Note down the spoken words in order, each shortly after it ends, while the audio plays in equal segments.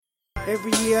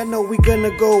Every year I know we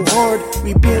gonna go hard.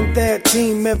 We been that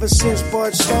team ever since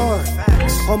Bart started.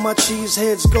 All my cheese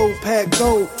heads go pack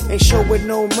go. Ain't showing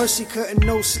no mercy, cutting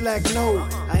no slack, no.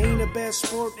 I ain't a bad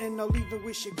sport and I'll even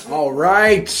wish it great. All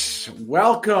right.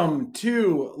 Welcome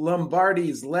to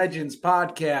Lombardi's Legends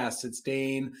Podcast. It's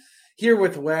Dane here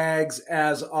with Wags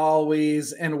as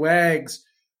always. And Wags,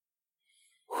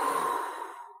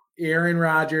 Aaron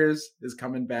Rodgers is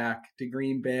coming back to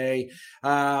Green Bay.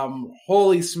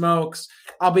 Holy smokes.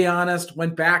 I'll be honest,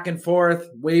 went back and forth,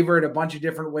 wavered a bunch of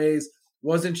different ways.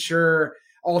 Wasn't sure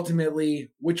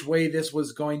ultimately which way this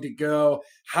was going to go.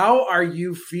 How are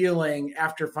you feeling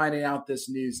after finding out this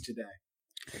news today?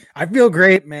 I feel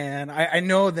great, man. I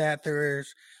know that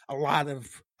there's a lot of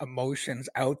emotions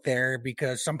out there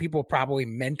because some people probably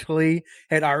mentally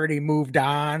had already moved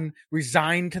on,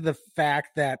 resigned to the fact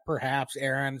that perhaps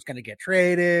Aaron's going to get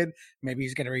traded, maybe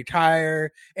he's going to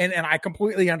retire. And I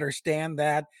completely understand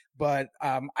that, but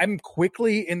I'm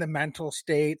quickly in the mental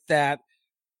state that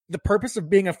the purpose of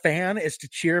being a fan is to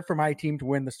cheer for my team to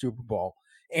win the Super Bowl.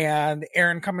 And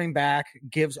Aaron coming back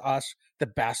gives us the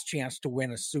best chance to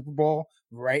win a Super Bowl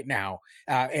right now.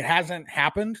 It hasn't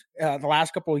happened the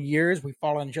last couple of years. We've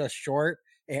fallen just short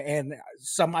in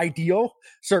some ideal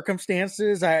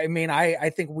circumstances. I mean, I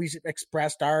think we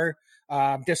expressed our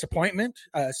disappointment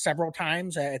several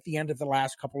times at the end of the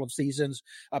last couple of seasons,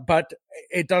 but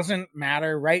it doesn't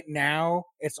matter right now.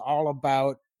 It's all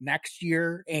about next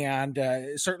year, and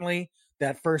certainly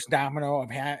that first domino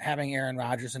of having Aaron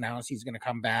Rodgers announce he's going to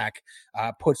come back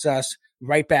puts us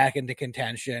right back into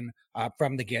contention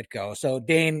from the get-go. So,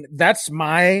 Dane, that's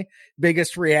my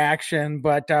biggest reaction.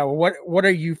 But what are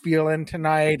you feeling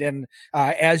tonight, and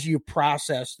as you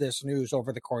process this news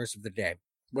over the course of the day?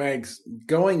 Wags,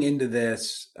 going into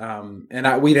this,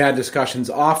 we'd had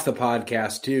discussions off the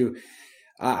podcast too.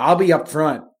 I'll be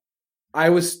upfront. I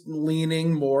was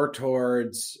leaning more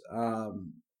towards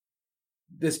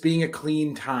this being a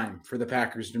clean time for the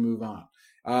Packers to move on.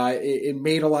 It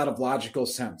made a lot of logical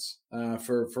sense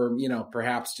for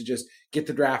perhaps to just get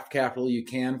the draft capital you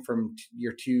can from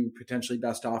your two potentially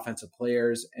best offensive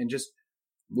players and just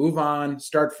move on,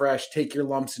 start fresh, take your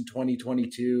lumps in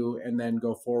 2022, and then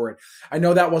go forward. I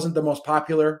know that wasn't the most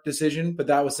popular decision, but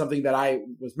that was something that I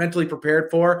was mentally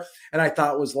prepared for and I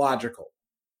thought was logical.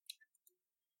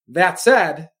 That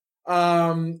said,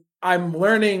 I'm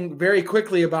learning very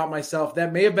quickly about myself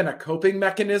that may have been a coping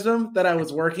mechanism that I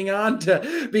was working on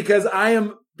because I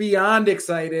am beyond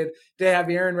excited to have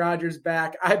Aaron Rodgers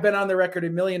back. I've been on the record a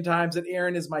million times that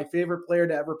Aaron is my favorite player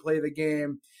to ever play the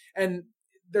game. And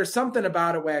there's something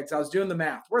about it, Wags. I was doing the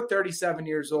math. We're 37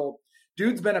 years old.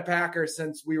 Dude's been a Packer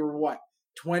since we were,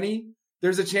 20?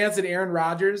 There's a chance that Aaron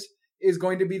Rodgers is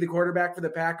going to be the quarterback for the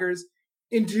Packers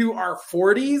into our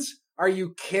 40s. Are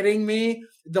you kidding me?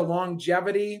 The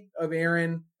longevity of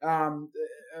Aaron,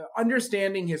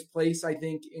 understanding his place, I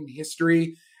think, in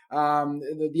history,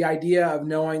 the idea of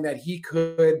knowing that he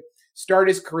could start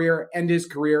his career, end his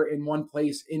career in one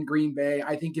place in Green Bay,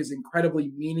 I think is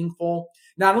incredibly meaningful,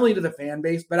 not only to the fan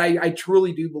base, but I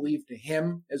truly do believe to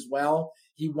him as well.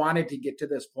 He wanted to get to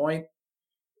this point.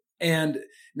 And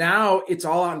now it's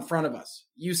all out in front of us.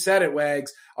 You said it,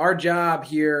 Wags. Our job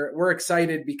here, we're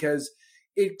excited because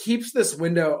it keeps this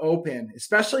window open,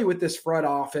 especially with this front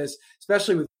office,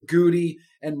 especially with Goody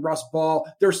and Russ Ball.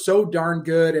 They're so darn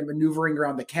good at maneuvering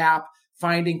around the cap,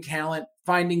 finding talent,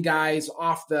 finding guys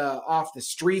off the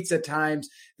streets at times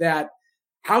that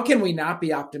how can we not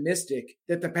be optimistic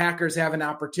that the Packers have an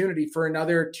opportunity for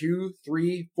another 2,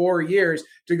 3, 4 years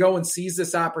to go and seize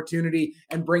this opportunity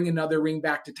and bring another ring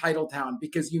back to Titletown?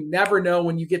 Because you never know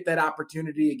when you get that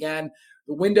opportunity again.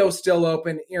 The window's still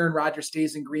open. Aaron Rodgers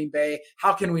stays in Green Bay.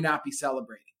 How can we not be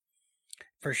celebrating?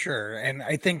 For sure. And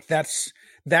I think that's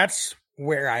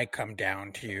where I come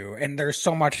down to. And there's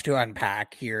so much to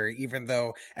unpack here, even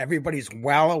though everybody's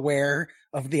well aware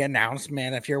of the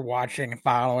announcement. If you're watching and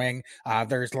following,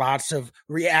 there's lots of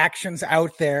reactions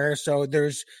out there. So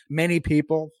there's many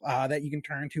people that you can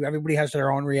turn to. Everybody has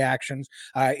their own reactions.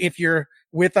 If you're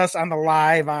with us on the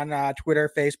live on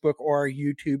Twitter, Facebook, or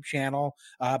YouTube channel,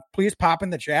 please pop in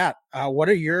the chat. What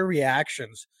are your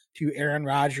reactions to Aaron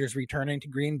Rodgers returning to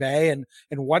Green Bay and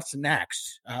what's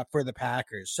next for the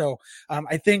Packers? So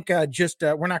I think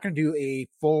we're not going to do a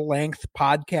full length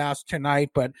podcast tonight,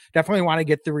 but definitely want to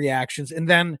get the reactions. And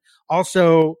then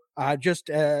also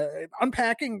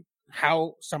unpacking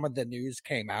how some of the news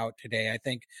came out today, I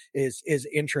think is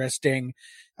interesting.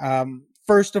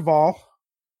 First of all,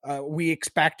 we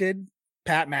expected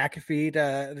Pat McAfee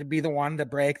to be the one to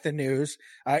break the news.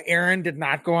 Aaron did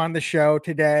not go on the show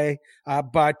today,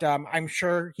 but I'm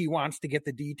sure he wants to get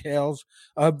the details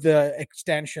of the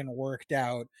extension worked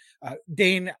out.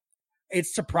 Dane,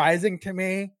 it's surprising to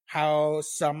me how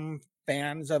some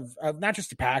fans of not just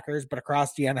the Packers, but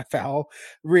across the NFL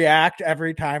react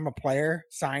every time a player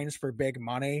signs for big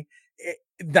money.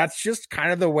 That's just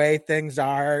kind of the way things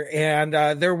are. And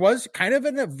there was kind of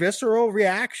a visceral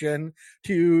reaction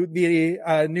to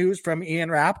the news from Ian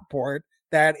Rappaport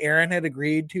that Aaron had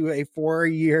agreed to a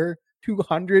 4-year,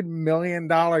 $200 million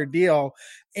deal.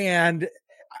 And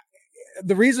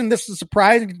the reason this is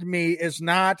surprising to me is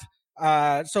not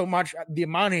so much the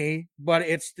money, but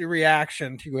it's the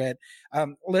reaction to it.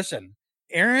 Listen,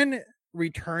 Aaron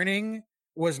returning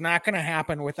was not going to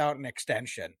happen without an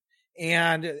extension.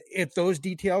 And if those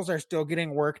details are still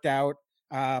getting worked out,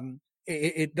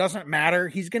 it doesn't matter.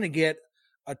 He's going to get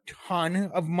a ton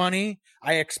of money.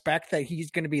 I expect that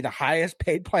he's going to be the highest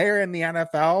paid player in the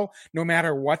NFL, no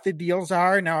matter what the deals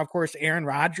are. Now, of course, Aaron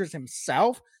Rodgers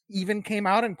himself even came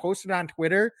out and posted on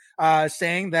Twitter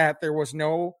saying that there was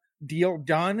no deal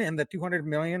done and the $200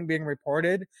 million being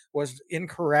reported was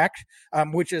incorrect,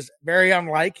 which is very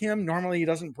unlike him. Normally he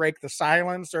doesn't break the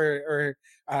silence or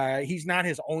he's not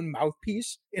his own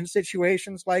mouthpiece in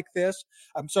situations like this.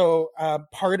 So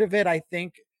part of it, I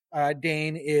think,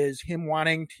 Dane, is him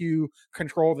wanting to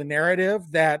control the narrative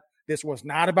that this was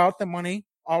not about the money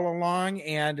all along.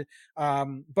 And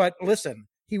but listen,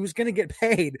 he was going to get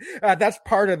paid. That's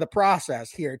part of the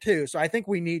process here too. So I think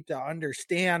we need to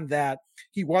understand that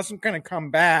he wasn't going to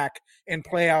come back and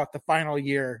play out the final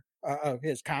year of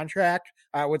his contract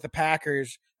with the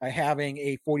Packers having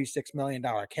a $46 million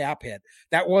cap hit.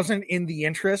 That wasn't in the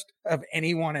interest of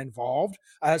anyone involved.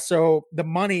 So the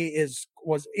money is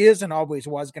and always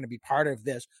was going to be part of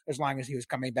this as long as he was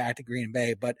coming back to Green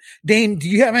Bay. But Dane, do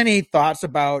you have any thoughts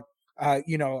about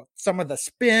some of the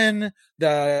spin,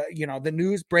 the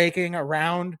news breaking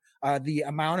around the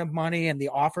amount of money and the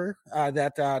offer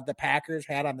that the Packers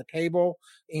had on the table,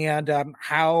 and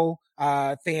how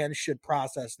fans should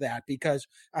process that? Because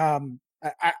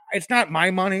it's not my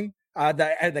money.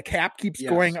 The cap keeps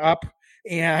going up,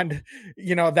 and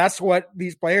that's what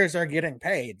these players are getting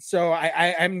paid. So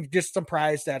I'm just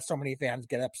surprised that so many fans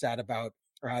get upset about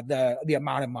the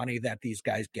amount of money that these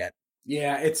guys get.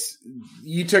 Yeah,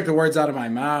 you took the words out of my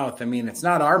mouth. I mean, it's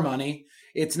not our money.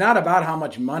 It's not about how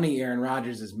much money Aaron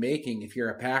Rodgers is making if you're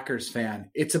a Packers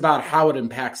fan. It's about how it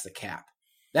impacts the cap.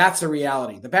 That's the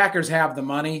reality. The Packers have the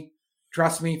money.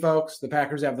 Trust me, folks, the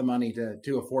Packers have the money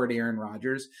to afford Aaron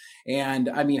Rodgers. And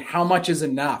I mean, how much is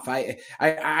enough?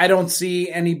 I don't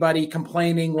see anybody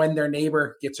complaining when their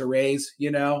neighbor gets a raise,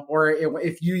 or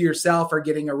if you yourself are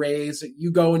getting a raise,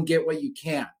 you go and get what you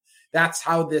can. That's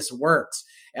how this works.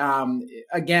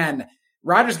 Again,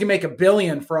 Rodgers can make $1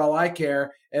 billion for all I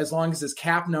care, as long as his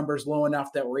cap number is low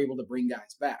enough that we're able to bring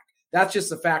guys back. That's just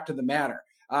the fact of the matter.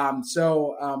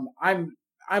 So I'm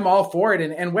all for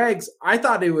it. And Wags, I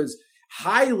thought it was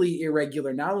highly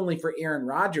irregular, not only for Aaron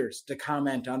Rodgers to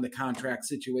comment on the contract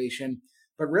situation,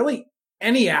 but really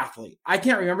any athlete. I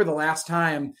can't remember the last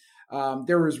time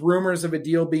there was rumors of a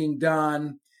deal being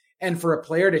done, and for a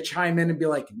player to chime in and be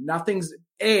like, nothing's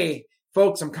A,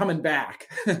 folks, I'm coming back.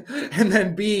 And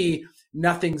then B,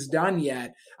 nothing's done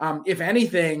yet. If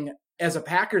anything, as a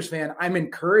Packers fan, I'm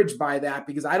encouraged by that,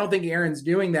 because I don't think Aaron's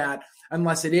doing that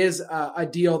unless it is a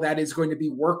deal that is going to be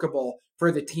workable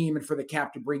for the team and for the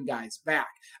cap to bring guys back.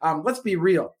 Let's be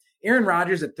real. Aaron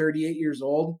Rodgers at 38 years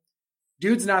old,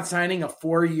 dude's not signing a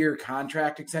 4-year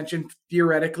contract extension,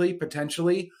 theoretically,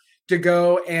 potentially, to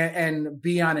go and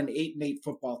be on an 8-8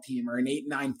 football team or an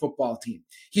 8-9 football team.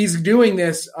 He's doing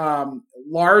this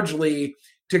largely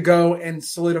to go and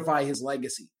solidify his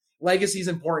legacy. Legacy is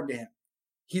important to him.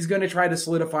 He's going to try to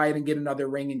solidify it and get another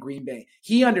ring in Green Bay.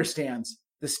 He understands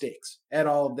the stakes at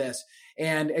all of this.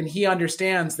 And he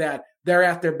understands that they're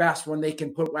at their best when they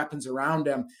can put weapons around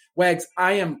them. Wags,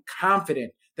 I am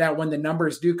confident that when the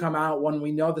numbers do come out, when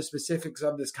we know the specifics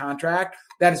of this contract,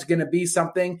 that is going to be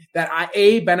something that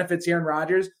benefits Aaron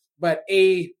Rodgers, but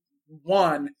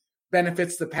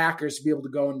benefits the Packers to be able to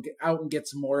go and get out and get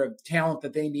some more of the talent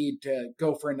that they need to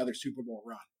go for another Super Bowl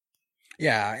run.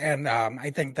 Yeah, and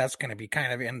I think that's going to be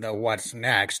kind of in the what's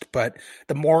next. But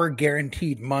the more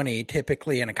guaranteed money,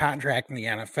 typically in a contract in the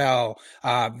NFL,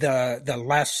 the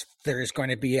less there is going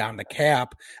to be on the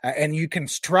cap, and you can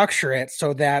structure it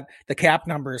so that the cap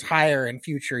number is higher in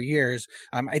future years.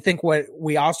 I think what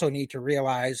we also need to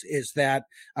realize is that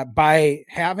by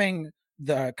having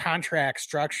the contract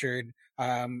structured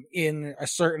in a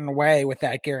certain way with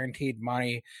that guaranteed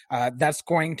money, that's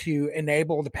going to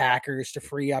enable the Packers to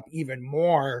free up even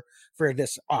more for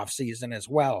this offseason as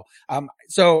well.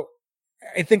 So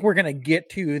I think we're going to get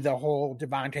to the whole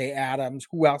Davante Adams,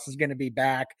 who else is going to be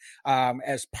back,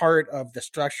 as part of the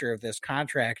structure of this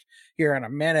contract here in a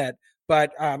minute.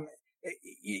 But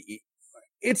it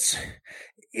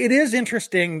is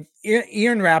interesting.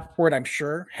 Ian Rappaport, I'm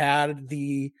sure, had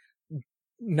the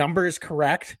numbers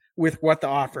correct with what the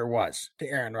offer was to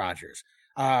Aaron Rodgers.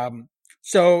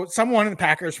 So someone in the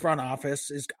Packers front office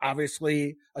is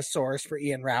obviously a source for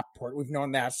Ian Rappaport. We've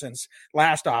known that since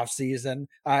last offseason,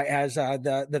 as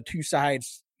the two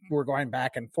sides were going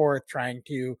back and forth trying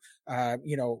to,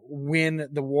 win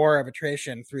the war of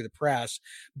attrition through the press.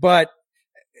 But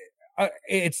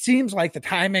it seems like the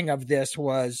timing of this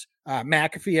was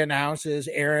McAfee announces,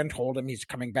 Aaron told him he's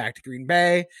coming back to Green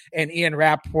Bay, and Ian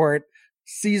Rappaport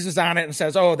seizes on it and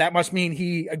says, oh, that must mean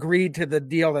he agreed to the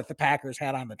deal that the Packers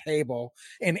had on the table.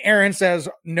 And Aaron says,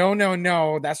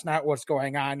 no, that's not what's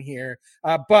going on here.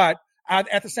 But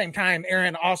at the same time,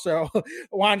 Aaron also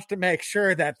wants to make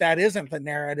sure that that isn't the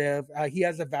narrative. He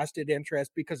has a vested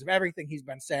interest because of everything he's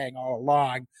been saying all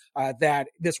along, that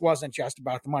this wasn't just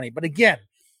about the money. But again,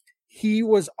 he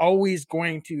was always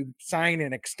going to sign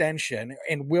an extension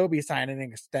and will be signing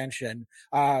an extension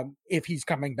if he's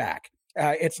coming back.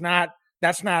 There's not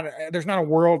a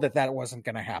world that wasn't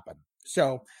going to happen.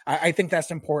 So I think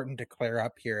that's important to clear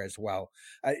up here as well.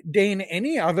 Dane,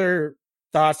 any other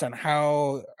thoughts on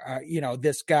how,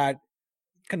 this got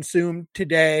consumed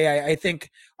today? I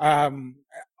think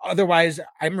otherwise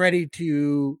I'm ready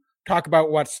to talk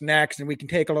about what's next, and we can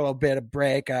take a little bit of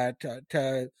break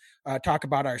to talk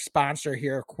about our sponsor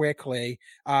here quickly.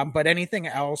 But anything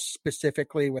else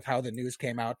specifically with how the news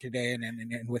came out today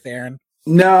and with Aaron?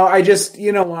 No, I just,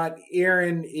 you know what,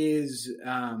 Aaron is,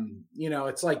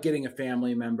 it's like getting a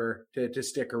family member to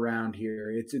stick around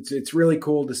here. It's really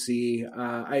cool to see.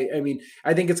 I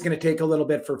think it's going to take a little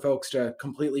bit for folks to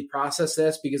completely process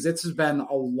this because this has been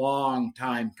a long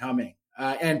time coming.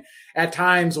 And at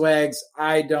times, Wags,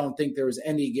 I don't think there was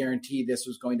any guarantee this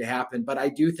was going to happen, but I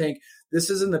do think this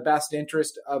is in the best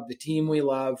interest of the team we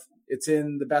love. It's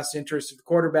in the best interest of the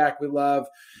quarterback we love,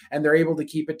 and they're able to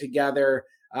keep it together.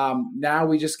 Now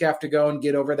we just have to go and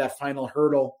get over that final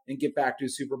hurdle and get back to a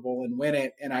Super Bowl and win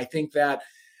it. And I think that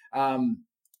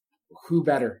who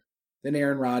better than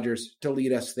Aaron Rodgers to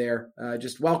lead us there?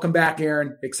 Just welcome back,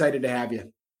 Aaron. Excited to have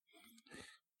you.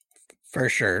 For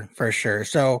sure.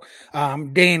 So,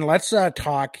 Dane, let's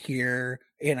talk here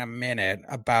in a minute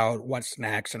about what's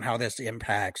next and how this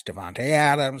impacts Davante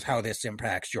Adams, how this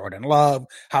impacts Jordan Love,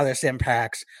 how this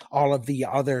impacts all of the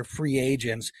other free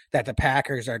agents that the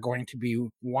Packers are going to be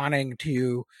wanting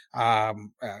to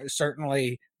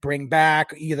certainly bring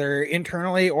back either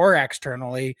internally or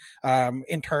externally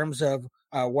in terms of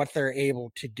what they're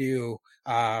able to do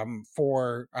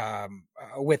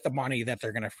with the money that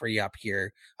they're going to free up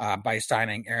here by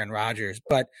signing Aaron Rodgers.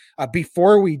 But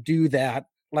before we do that,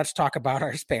 let's talk about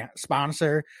our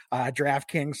sponsor,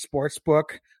 DraftKings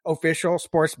Sportsbook, official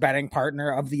sports betting partner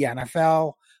of the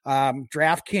NFL.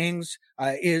 DraftKings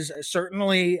is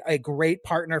certainly a great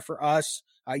partner for us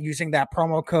using that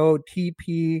promo code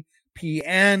TPPN.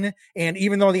 And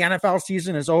even though the NFL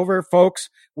season is over, folks,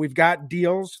 we've got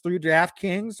deals through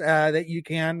DraftKings that you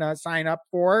can sign up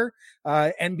for,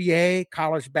 NBA,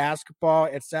 college basketball,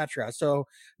 etc. So,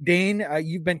 Dane,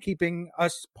 you've been keeping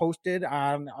us posted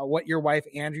on what your wife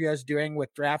Andrea is doing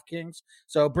with DraftKings.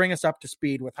 So bring us up to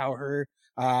speed with how her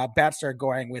bets are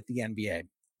going with the NBA.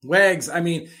 Wags,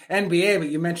 NBA, but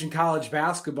you mentioned college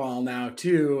basketball now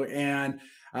too, and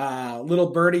little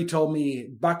birdie told me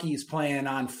Bucky's playing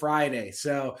on Friday.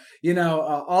 So,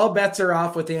 all bets are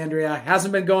off with Andrea.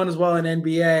 Hasn't been going as well in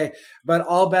NBA, but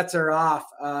all bets are off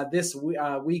this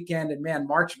weekend. And man,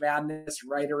 March Madness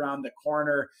right around the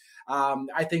corner.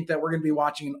 I think that we're going to be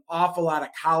watching an awful lot of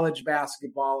college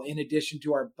basketball in addition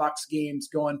to our Bucks games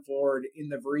going forward in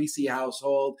the Varese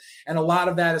household. And a lot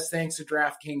of that is thanks to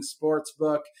DraftKings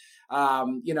Sportsbook.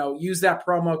 Use that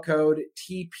promo code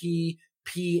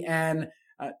TPPN.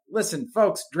 Listen,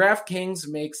 folks, DraftKings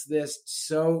makes this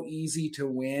so easy to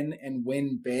win and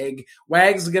win big.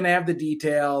 Wags is going to have the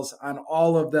details on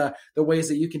all of the ways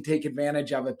that you can take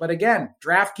advantage of it. But again,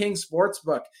 DraftKings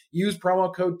Sportsbook, use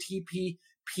promo code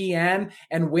TPPN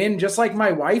and win just like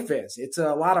my wife is. It's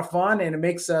a lot of fun, and it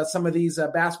makes some of these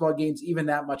basketball games even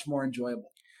that much more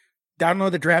enjoyable.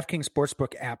 Download the DraftKings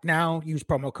Sportsbook app now. Use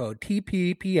promo code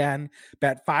TPPN.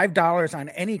 Bet $5 on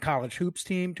any college hoops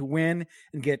team to win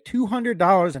and get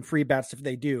 $200 in free bets if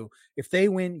they do. If they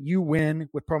win, you win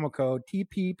with promo code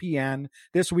TPPN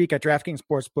this week at DraftKings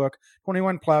Sportsbook.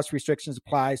 21 plus, restrictions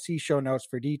apply. See show notes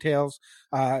for details.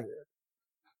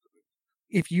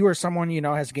 If you or someone you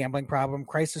know has a gambling problem,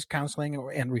 crisis counseling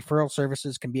and referral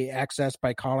services can be accessed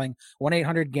by calling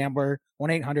 1-800-GAMBLER,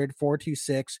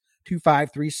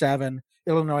 1-800-426-2537,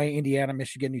 Illinois, Indiana,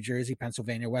 Michigan, New Jersey,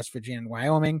 Pennsylvania, West Virginia, and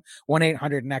Wyoming,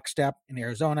 1-800-NEXT-STEP in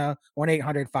Arizona,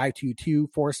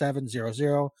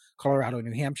 1-800-522-4700, Colorado,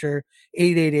 New Hampshire,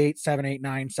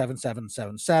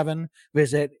 888-789-7777.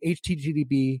 Visit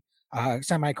http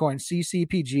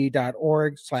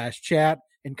ccpg.org/chat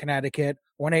in Connecticut,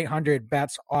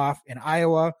 1-800-BETS-OFF in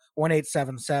Iowa,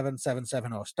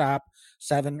 1-877-770-STOP,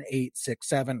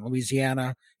 7867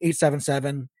 Louisiana,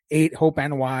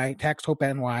 877-8-HOPE-NY, text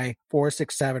HOPE-NY,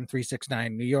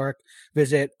 467-369 New York.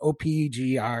 Visit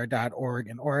opgr.org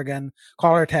in Oregon.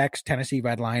 Call or text Tennessee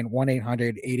Red Line,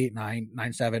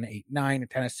 1-800-889-9789 in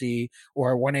Tennessee,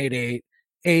 or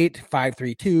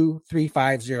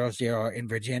 1-888-532-3500 in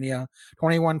Virginia,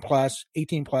 21 plus,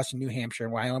 18 plus in New Hampshire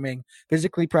and Wyoming,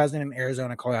 physically present in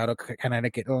Arizona, Colorado,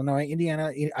 Connecticut, Illinois,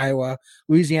 Indiana, Iowa,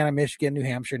 Louisiana, Michigan, New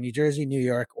Hampshire, New Jersey, New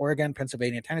York, Oregon,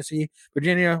 Pennsylvania, Tennessee,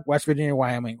 Virginia, West Virginia,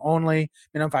 Wyoming only.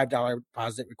 Minimum $5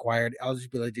 deposit required.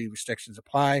 Eligibility restrictions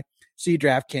apply. See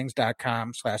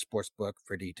DraftKings.com/sportsbook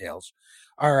for details.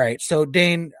 All right. So,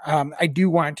 Dane, I do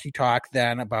want to talk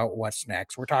then about what's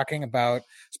next. We're talking about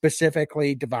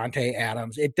specifically Davante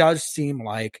Adams. It does seem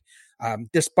like,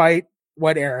 despite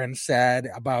what Aaron said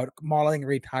about mulling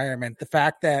retirement, the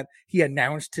fact that he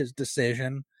announced his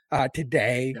decision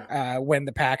today when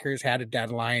the Packers had a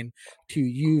deadline to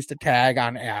use the tag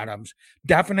on Adams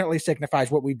definitely signifies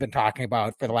what we've been talking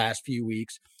about for the last few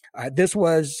weeks. This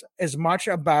was as much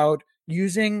about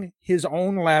using his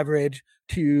own leverage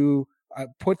to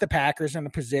put the Packers in a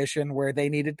position where they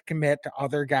needed to commit to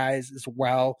other guys as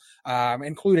well,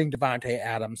 including Davante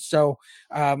Adams. So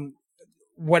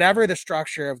whatever the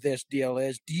structure of this deal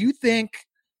is, do you think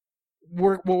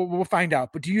we'll find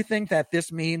out, but do you think that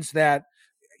this means that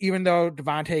even though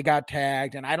Davante got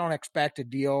tagged, and I don't expect a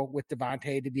deal with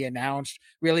Davante to be announced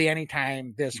really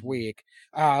anytime this week,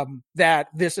 that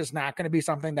this is not going to be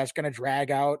something that's going to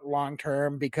drag out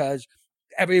long-term, because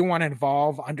everyone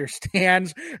involved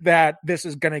understands that this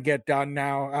is going to get done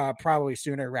now, probably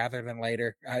sooner rather than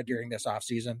later during this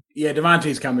offseason. Yeah,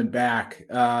 Davante's coming back.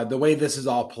 The way this is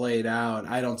all played out,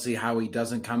 I don't see how he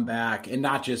doesn't come back, and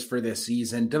not just for this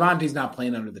season. Davante's not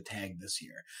playing under the tag this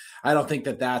year. I don't think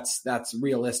that that's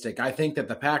realistic. I think that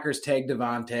the Packers tagged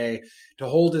Davante to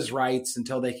hold his rights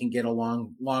until they can get a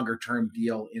longer-term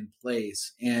deal in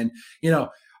place. And,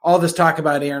 all this talk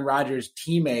about Aaron Rodgers'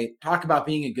 teammate, talk about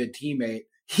being a good teammate.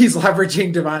 He's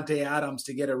leveraging Davante Adams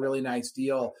to get a really nice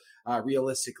deal,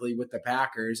 realistically, with the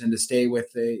Packers, and to stay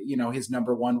with his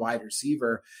number one wide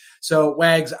receiver. So,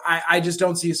 Wags, I just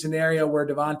don't see a scenario where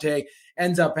Davante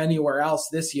ends up anywhere else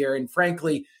this year. And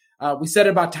frankly, we said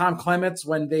it about Tom Clements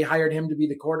when they hired him to be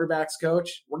the quarterback's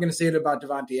coach. We're going to say it about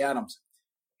Davante Adams.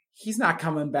 He's not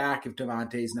coming back if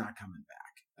Davante's not coming back.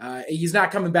 He's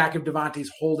not coming back if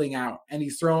Davante's holding out and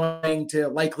he's throwing to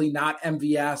likely not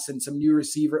MVS and some new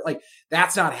receiver. Like,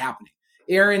 that's not happening.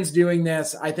 Aaron's doing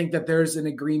this. I think that there's an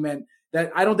agreement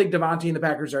that I don't think Davante and the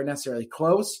Packers are necessarily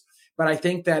close, but I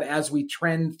think that as we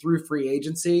trend through free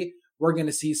agency, we're going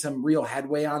to see some real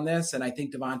headway on this. And I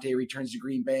think Davante returns to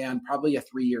Green Bay on probably a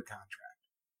 3-year contract.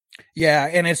 Yeah,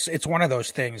 and it's one of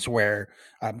those things where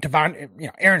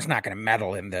Aaron's not going to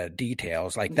meddle in the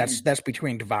details. Like, that's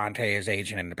between Davante, his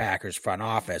agent, and the Packers front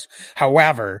office.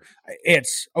 However,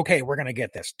 it's okay, we're going to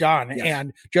get this done. Yes.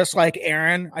 And just like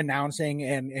Aaron announcing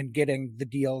and getting the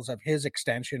deals of his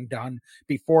extension done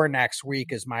before next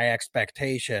week is my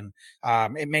expectation.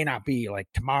 It may not be like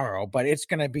tomorrow, but it's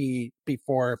going to be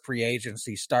before free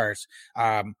agency starts.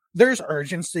 There's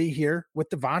urgency here with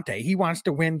Davante. He wants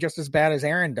to win just as bad as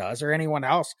Aaron does, or anyone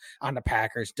else on the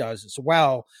Packers does as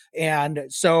well. And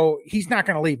so he's not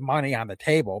going to leave money on the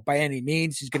table by any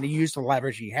means. He's going to use the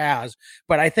leverage he has,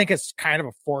 but I think it's kind of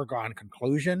a foregone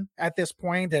conclusion at this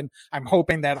point. And I'm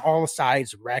hoping that all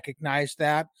sides recognize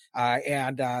that.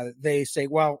 And they say,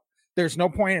 well, there's no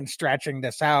point in stretching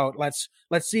this out. Let's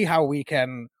see how we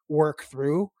can work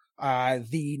through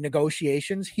the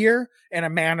negotiations here in a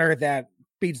manner that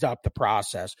speeds up the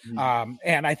process.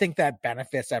 And I think that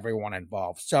benefits everyone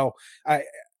involved. So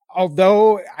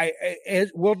although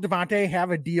will Davante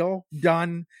have a deal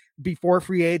done before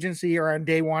free agency or on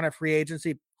day one of free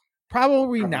agency?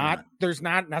 Probably not. There's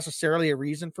not necessarily a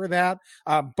reason for that,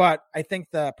 but I think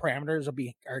the parameters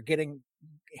are getting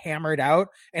hammered out,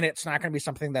 and it's not going to be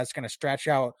something that's going to stretch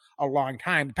out a long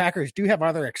time. The Packers do have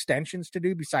other extensions to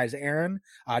do besides Aaron.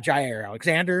 Jaire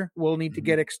Alexander will need to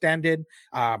get extended.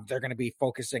 They're going to be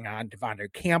focusing on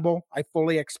Devondre Campbell, I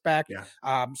fully expect.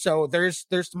 So there's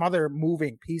some other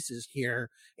moving pieces here,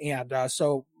 and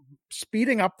so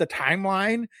speeding up the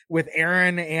timeline with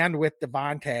Aaron and with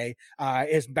Devontae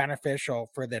is beneficial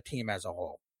for the team as a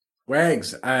whole.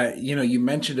 Wags, you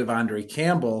mentioned Devondre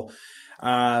Campbell.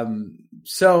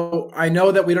 So I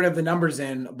know that we don't have the numbers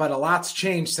in, but a lot's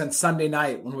changed since Sunday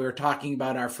night when we were talking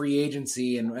about our free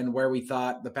agency and where we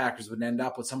thought the Packers would end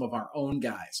up with some of our own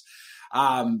guys.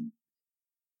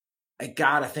 I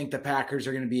gotta think the Packers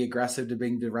are going to be aggressive to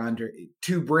bring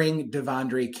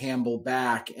Devondre Campbell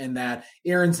back, and that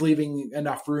Aaron's leaving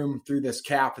enough room through this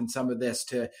cap and some of this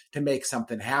to make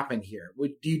something happen here.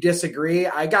 Do you disagree?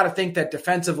 I gotta think that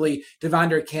defensively,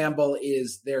 Devondre Campbell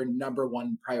is their number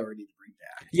one priority to bring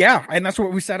back. Yeah, and that's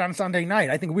what we said on Sunday night.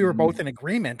 I think we were both in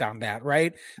agreement on that,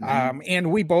 right?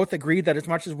 And we both agreed that as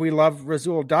much as we love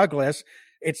Rasul Douglas,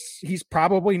 he's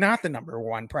probably not the number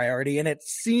one priority. And it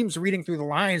seems, reading through the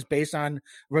lines based on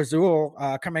Rasul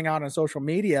coming out on social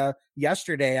media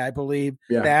yesterday, I believe,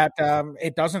 that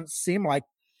it doesn't seem like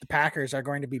the Packers are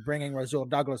going to be bringing Rasul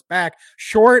Douglas back,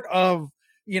 short of,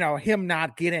 him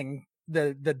not getting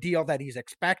the deal that he's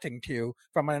expecting to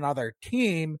from another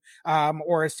team,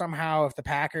 or somehow if the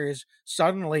Packers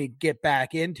suddenly get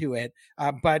back into it.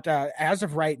 But as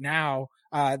of right now,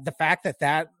 the fact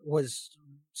that was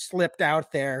slipped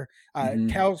out there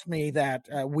tells me that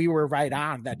we were right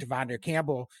on, that Devondre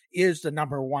Campbell is the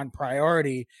number one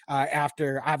priority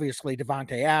after obviously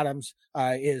Devontae Adams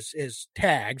is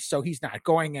tagged, so he's not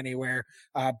going anywhere.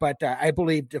 But I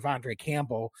believe Devondre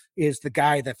Campbell is the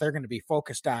guy that they're going to be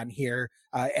focused on here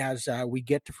as we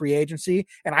get to free agency.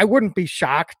 And I wouldn't be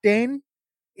shocked, Dane,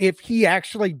 if he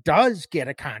actually does get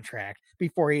a contract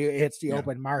before he hits the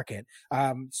open market.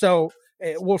 So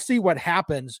we'll see what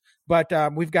happens, but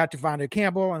we've got Devondre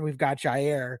Campbell and we've got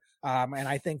Jaire, and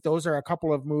I think those are a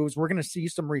couple of moves. We're going to see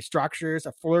some restructures,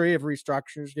 a flurry of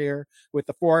restructures here with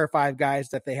the 4 or 5 guys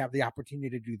that they have the opportunity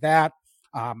to do that.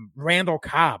 Randall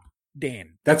Cobb,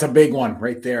 Dane. That's a big one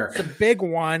right there. It's a big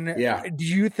one. Yeah. Do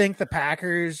you think the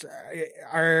Packers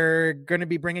are going to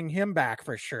be bringing him back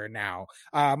for sure now?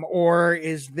 Or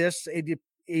is this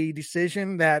a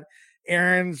decision that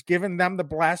Aaron's given them the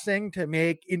blessing to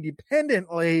make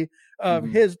independently of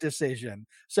his decision?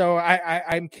 So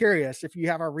I'm curious if you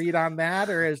have a read on that,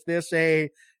 or is this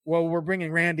we're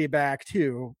bringing Randy back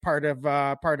too, part of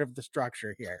the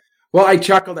structure here? Well, I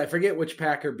chuckled. I forget which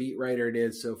Packer beat writer it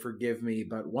is, so forgive me.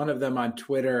 But one of them on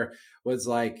Twitter was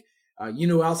like,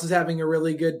 who else is having a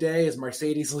really good day is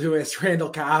Mercedes Lewis, Randall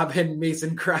Cobb, and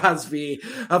Mason Crosby.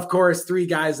 Of course, 3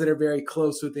 guys that are very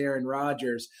close with Aaron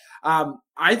Rodgers.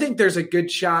 I think there's a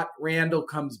good shot Randall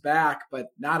comes back, but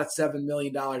not at $7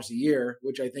 million a year,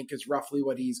 which I think is roughly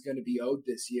what he's going to be owed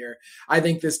this year. I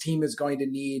think this team is going to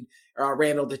need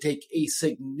Randall to take a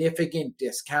significant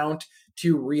discount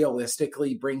to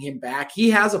realistically bring him back. He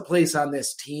has a place on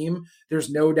this team. There's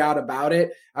no doubt about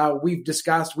it. We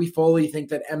fully think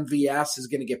that MVS is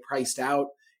going to get priced out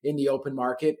in the open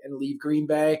market and leave Green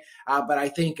Bay. But I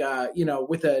think,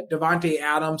 with Devontae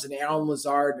Adams and Allen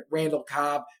Lazard, Randall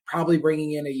Cobb, probably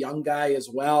bringing in a young guy as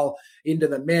well into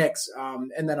the mix,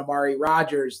 and then Amari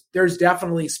Rodgers, there's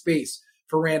definitely space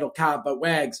for Randall Cobb. But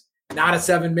Wags, not at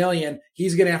 $7 million.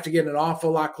 He's going to have to get an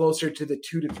awful lot closer to the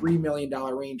 $2 to $3 million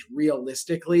range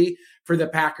realistically for the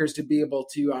Packers to be able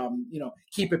to,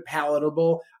 keep it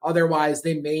palatable. Otherwise,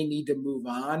 they may need to move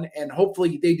on, and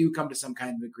hopefully they do come to some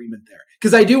kind of agreement there.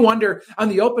 Because I do wonder on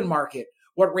the open market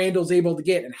what Randall's able to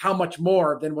get and how much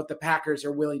more than what the Packers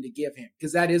are willing to give him,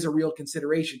 because that is a real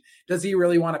consideration. Does he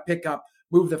really want to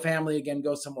move the family again,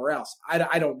 go somewhere else?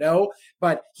 I don't know,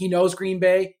 but he knows Green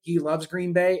Bay. He loves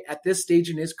Green Bay. At this stage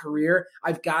in his career,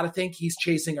 I've got to think he's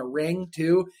chasing a ring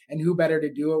too, and who better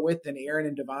to do it with than Aaron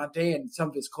and Devontae and some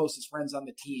of his closest friends on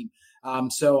the team.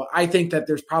 So I think that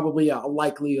there's probably a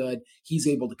likelihood he's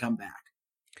able to come back.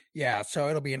 Yeah, so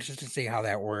it'll be interesting to see how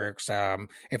that works.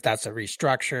 If that's a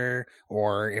restructure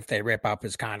or if they rip up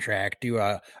his contract, do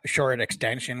a short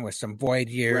extension with some void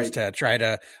years to try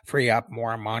to free up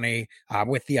more money,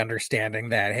 with the understanding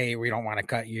that, hey, we don't want to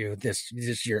cut you this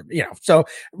year. So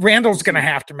Randall's going to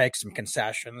have to make some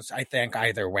concessions, I think,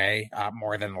 either way,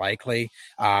 more than likely,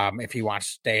 if he wants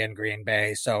to stay in Green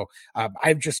Bay. So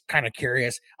I'm just kind of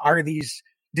curious, are these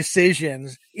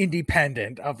decisions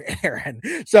independent of Aaron.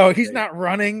 So he's not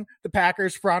running the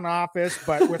Packers front office,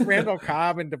 but with Randall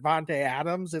Cobb and Devontae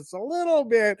Adams, it's a little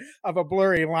bit of a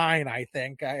blurry line, I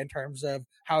think, in terms of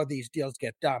how these deals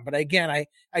get done. But again,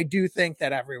 I do think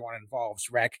that everyone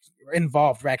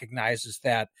involved recognizes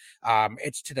that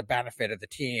it's to the benefit of the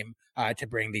team to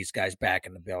bring these guys back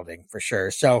in the building for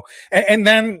sure. So, and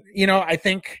then, I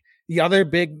think the other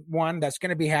big one that's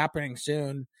going to be happening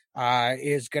soon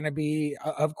is going to be,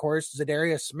 of course,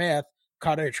 Zadarius Smith,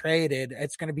 cut or traded.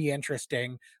 It's going to be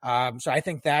interesting. So I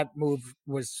think that move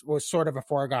was sort of a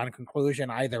foregone conclusion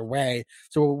either way.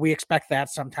 So we expect that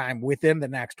sometime within the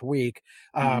next week.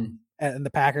 And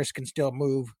the Packers can still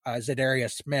move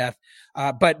Zadarius Smith.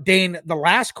 But Dane, the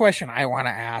last question I want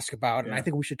to ask about, and I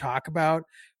think we should talk about,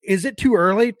 is it too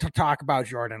early to talk about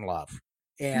Jordan Love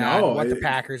and what the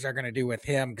Packers are going to do with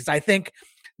him? Because I think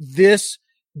this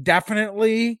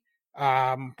definitely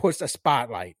puts a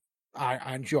spotlight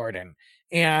on Jordan.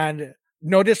 And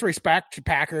no disrespect to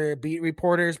Packer beat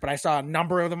reporters, but I saw a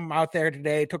number of them out there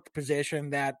today took the position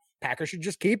that Packers should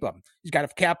just keep him. He's got a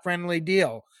cap-friendly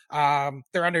deal.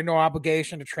 They're under no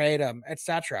obligation to trade him,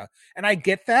 etc. And I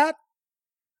get that.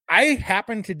 I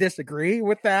happen to disagree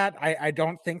with that. I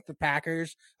don't think the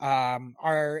Packers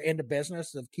are in the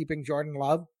business of keeping Jordan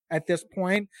Love at this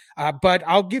point. But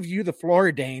I'll give you the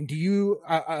floor, Dane. Do you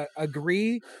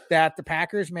agree that the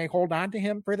Packers may hold on to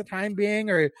him for the time being,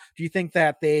 or do you think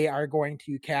that they are going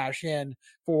to cash in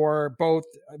for both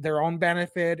their own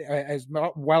benefit as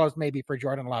well as maybe for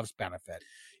Jordan Love's benefit?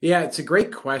 Yeah, it's a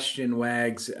great question,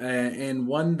 Wags, and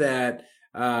one that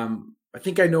I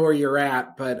think I know where you're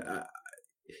at, but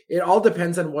it all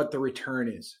depends on what the return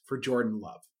is for Jordan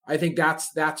Love. I think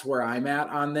that's where I'm at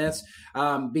on this,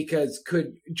 because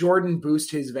could Jordan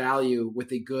boost his value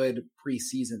with a good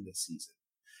preseason this season,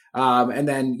 and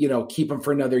then keep him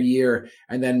for another year,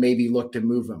 and then maybe look to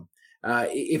move him.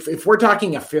 If we're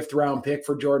talking a 5th round pick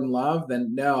for Jordan Love,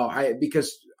 then no,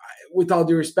 because with all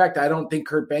due respect, I don't think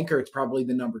Kurt Benkert's probably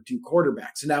the number 2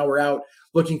 quarterback. So now we're out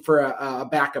looking for a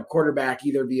backup quarterback,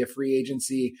 either via free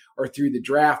agency or through the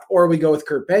draft, or we go with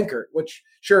Kurt Benkert, which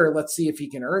sure, let's see if he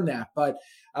can earn that. But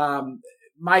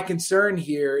my concern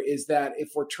here is that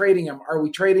if we're trading him, are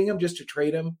we trading him just to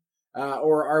trade him?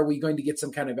 Or are we going to get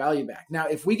some kind of value back? Now,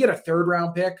 if we get a 3rd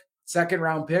round pick, 2nd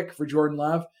round pick for Jordan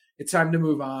Love, it's time to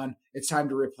move on. It's time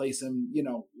to replace him,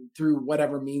 through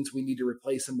whatever means we need to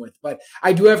replace him with. But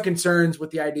I do have concerns with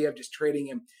the idea of just trading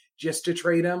him just to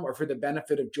trade him or for the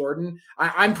benefit of Jordan.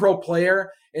 I'm pro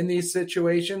player in these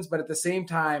situations, but at the same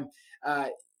time,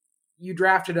 you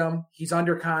drafted him. He's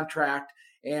under contract.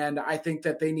 And I think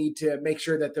that they need to make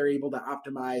sure that they're able to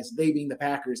optimize, they being the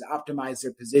Packers, optimize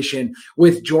their position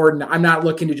with Jordan. I'm not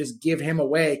looking to just give him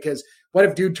away, because what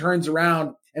if dude turns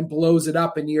around and blows it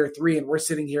up in year 3 and we're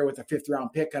sitting here with a 5th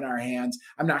round pick on our hands?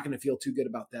 I'm not going to feel too good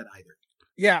about that either.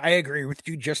 Yeah, I agree with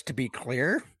you. Just to be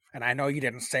clear, and I know you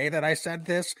didn't say that I said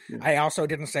this, I also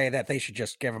didn't say that they should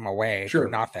just give him away for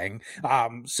nothing.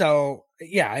 So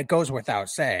yeah, it goes without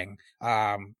saying.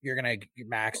 You're going to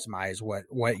maximize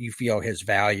what you feel his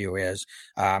value is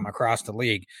across the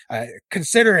league,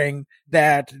 considering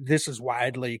that this is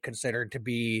widely considered to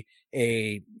be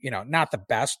not the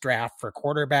best draft for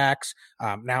quarterbacks.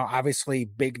 Now, obviously,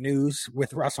 big news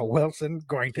with Russell Wilson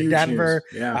going to Denver.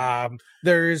 Yeah.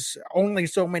 There's only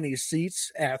so many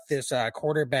seats at this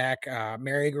quarterback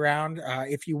merry-go-round,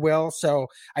 if you will. So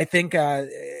I think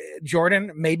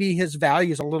Jordan, maybe his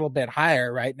value is a little bit higher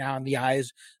right now in the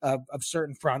eyes of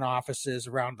certain front offices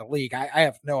around the league. I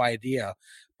have no idea.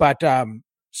 But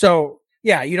so,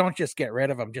 yeah, you don't just get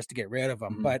rid of him just to get rid of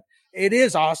him. Mm-hmm. But it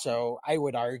is also, I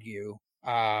would argue,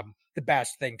 the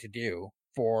best thing to do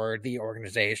for the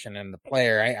organization and the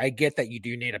player. I get that you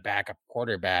do need a backup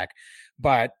quarterback,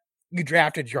 but you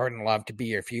drafted Jordan Love to be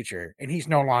your future, and he's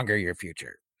no longer your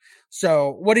future.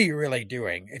 So what are you really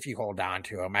doing if you hold on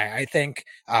to him? I think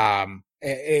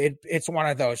it's one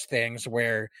of those things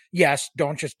where, yes,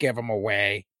 don't just give him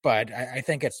away, but I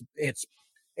think it's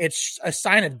a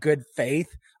sign of good faith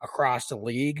across the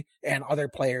league, and other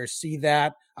players see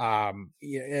that.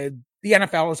 The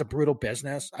NFL is a brutal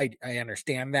business. I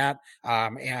understand that.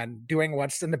 And doing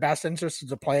what's in the best interest of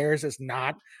the players is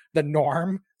not the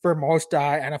norm for most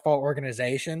NFL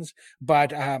organizations.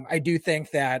 But I do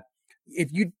think that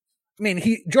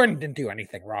Jordan didn't do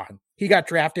anything wrong. He got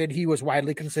drafted. He was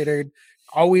widely considered,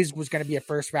 always was going to be a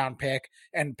 1st round pick,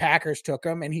 and Packers took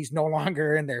him, and he's no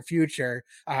longer in their future.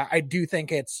 I do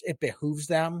think it behooves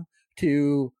them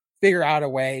to figure out a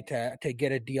way to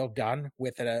get a deal done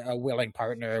with a willing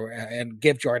partner and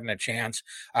give Jordan a chance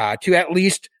to at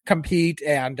least compete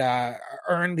and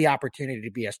earn the opportunity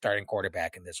to be a starting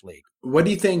quarterback in this league. What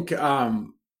do you think?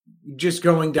 Just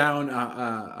going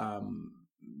down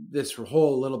this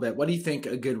whole little bit, what do you think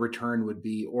a good return would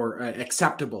be, or an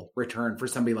acceptable return for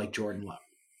somebody like Jordan Love?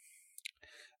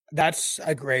 That's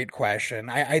a great question.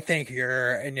 I think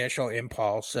your initial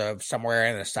impulse of somewhere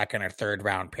in the second or third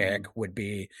round pick would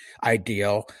be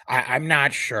ideal. I'm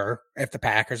not sure if the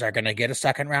Packers are going to get a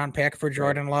second round pick for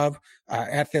Jordan Love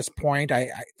at this point.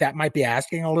 That might be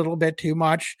asking a little bit too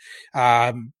much.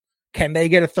 Can they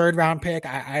get a third round pick?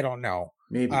 I don't know.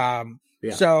 Maybe.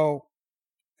 So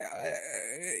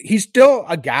he's still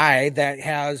a guy that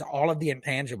has all of the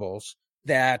intangibles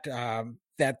that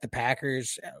the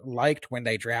Packers liked when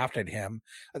they drafted him.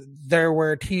 There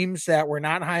were teams that were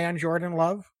not high on Jordan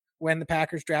Love when the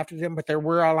Packers drafted him, but there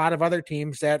were a lot of other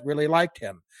teams that really liked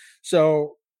him.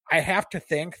 So I have to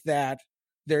think that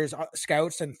there's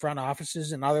scouts and front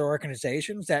offices and other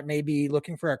organizations that may be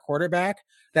looking for a quarterback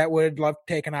that would love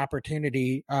to take an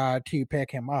opportunity to pick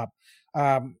him up.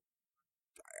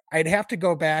 I'd have to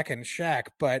go back and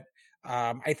check, but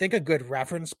I think a good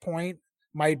reference point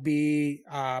might be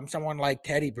someone like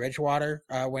Teddy Bridgewater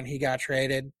when he got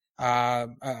traded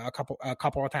a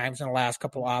couple of times in the last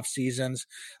couple off seasons.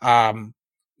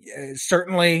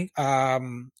 Certainly,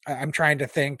 I'm trying to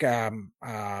think.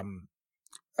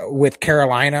 With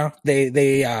Carolina,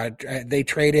 they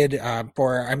traded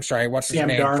for, I'm sorry, what's his name?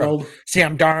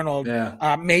 Sam Darnold.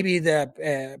 Yeah. Maybe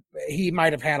he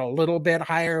might have had a little bit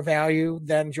higher value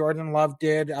than Jordan Love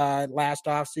did last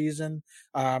offseason,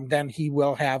 than he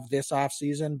will have this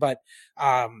offseason, but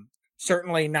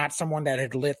certainly not someone that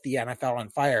had lit the NFL on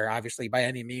fire, obviously, by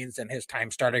any means in his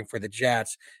time starting for the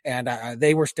Jets. And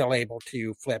they were still able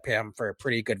to flip him for a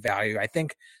pretty good value. I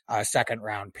think a second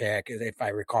round pick, if I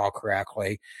recall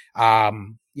correctly.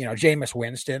 Jameis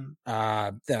Winston,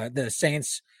 the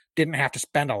Saints didn't have to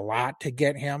spend a lot to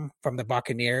get him from the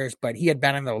Buccaneers, but he had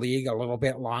been in the league a little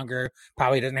bit longer,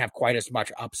 probably didn't have quite as much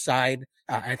upside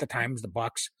at the time as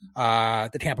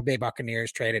the Tampa Bay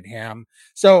Buccaneers traded him.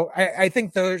 So I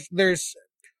think there's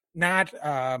not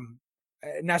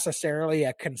necessarily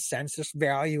a consensus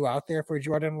value out there for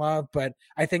Jordan Love, but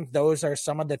I think those are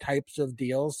some of the types of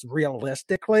deals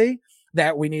realistically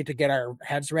that we need to get our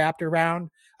heads wrapped around,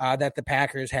 that the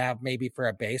Packers have maybe for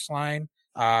a baseline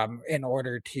in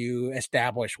order to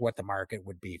establish what the market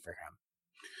would be for him.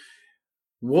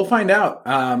 We'll find out.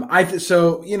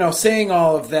 Saying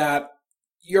all of that,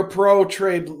 you're pro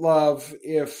trade Love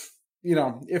if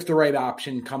the right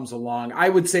option comes along. I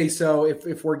would say so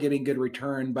if we're getting good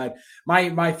return, but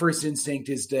my first instinct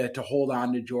is to hold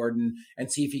on to Jordan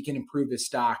and see if he can improve his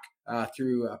stock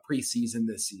through preseason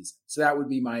this season. So that would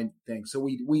be my thing. So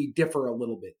we differ a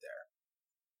little bit there.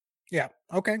 Yeah.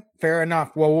 Okay. Fair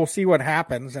enough. Well, we'll see what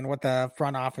happens and what the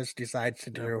front office decides to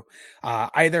do.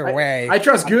 Either way, I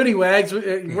trust Goody Wags.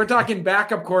 We're talking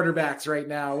backup quarterbacks right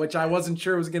now, which I wasn't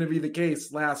sure was going to be the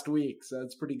case last week. So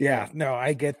it's pretty good. Yeah. No,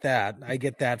 I get that. I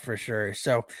get that for sure.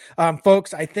 So,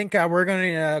 folks, I think we're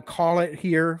going to call it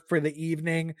here for the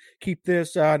evening. Keep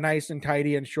this nice and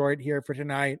tidy and short here for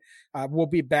tonight. We'll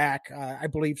be back, I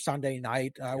believe, Sunday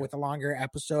night with a longer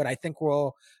episode. I think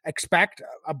we'll expect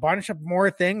a bunch of more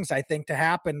things, I think, to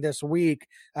happen this week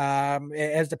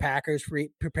as the Packers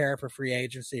prepare for free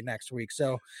agency next week.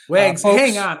 So, Wags,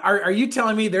 hang on. Are you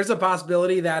telling me there's a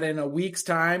possibility that in a week's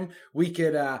time we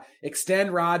could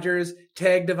extend Rodgers,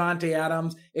 tag Devontae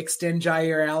Adams, extend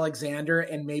Jair Alexander,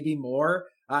 and maybe more?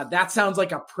 That sounds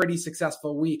like a pretty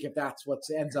successful week if that's what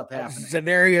ends up happening.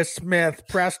 Zadarius Smith,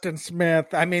 Preston Smith.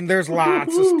 I mean, there's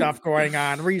lots of stuff going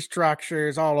on,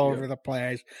 restructures all over the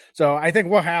place. So I think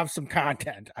we'll have some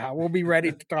content. We'll be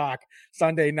ready to talk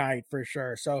Sunday night for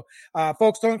sure. So,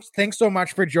 folks, thanks so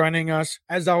much for joining us.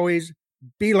 As always,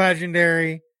 be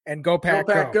legendary and go Pack,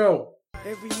 go.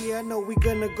 Every year I know we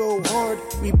gonna go hard.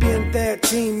 We been that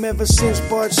team ever since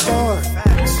Bart Starr.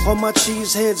 All my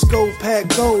cheeseheads go Pack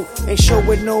go. Ain't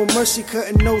showing no mercy,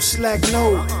 cutting no slack,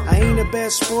 no. I ain't a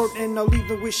bad sport and I'll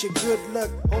even wish you good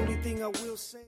luck. Only thing I will say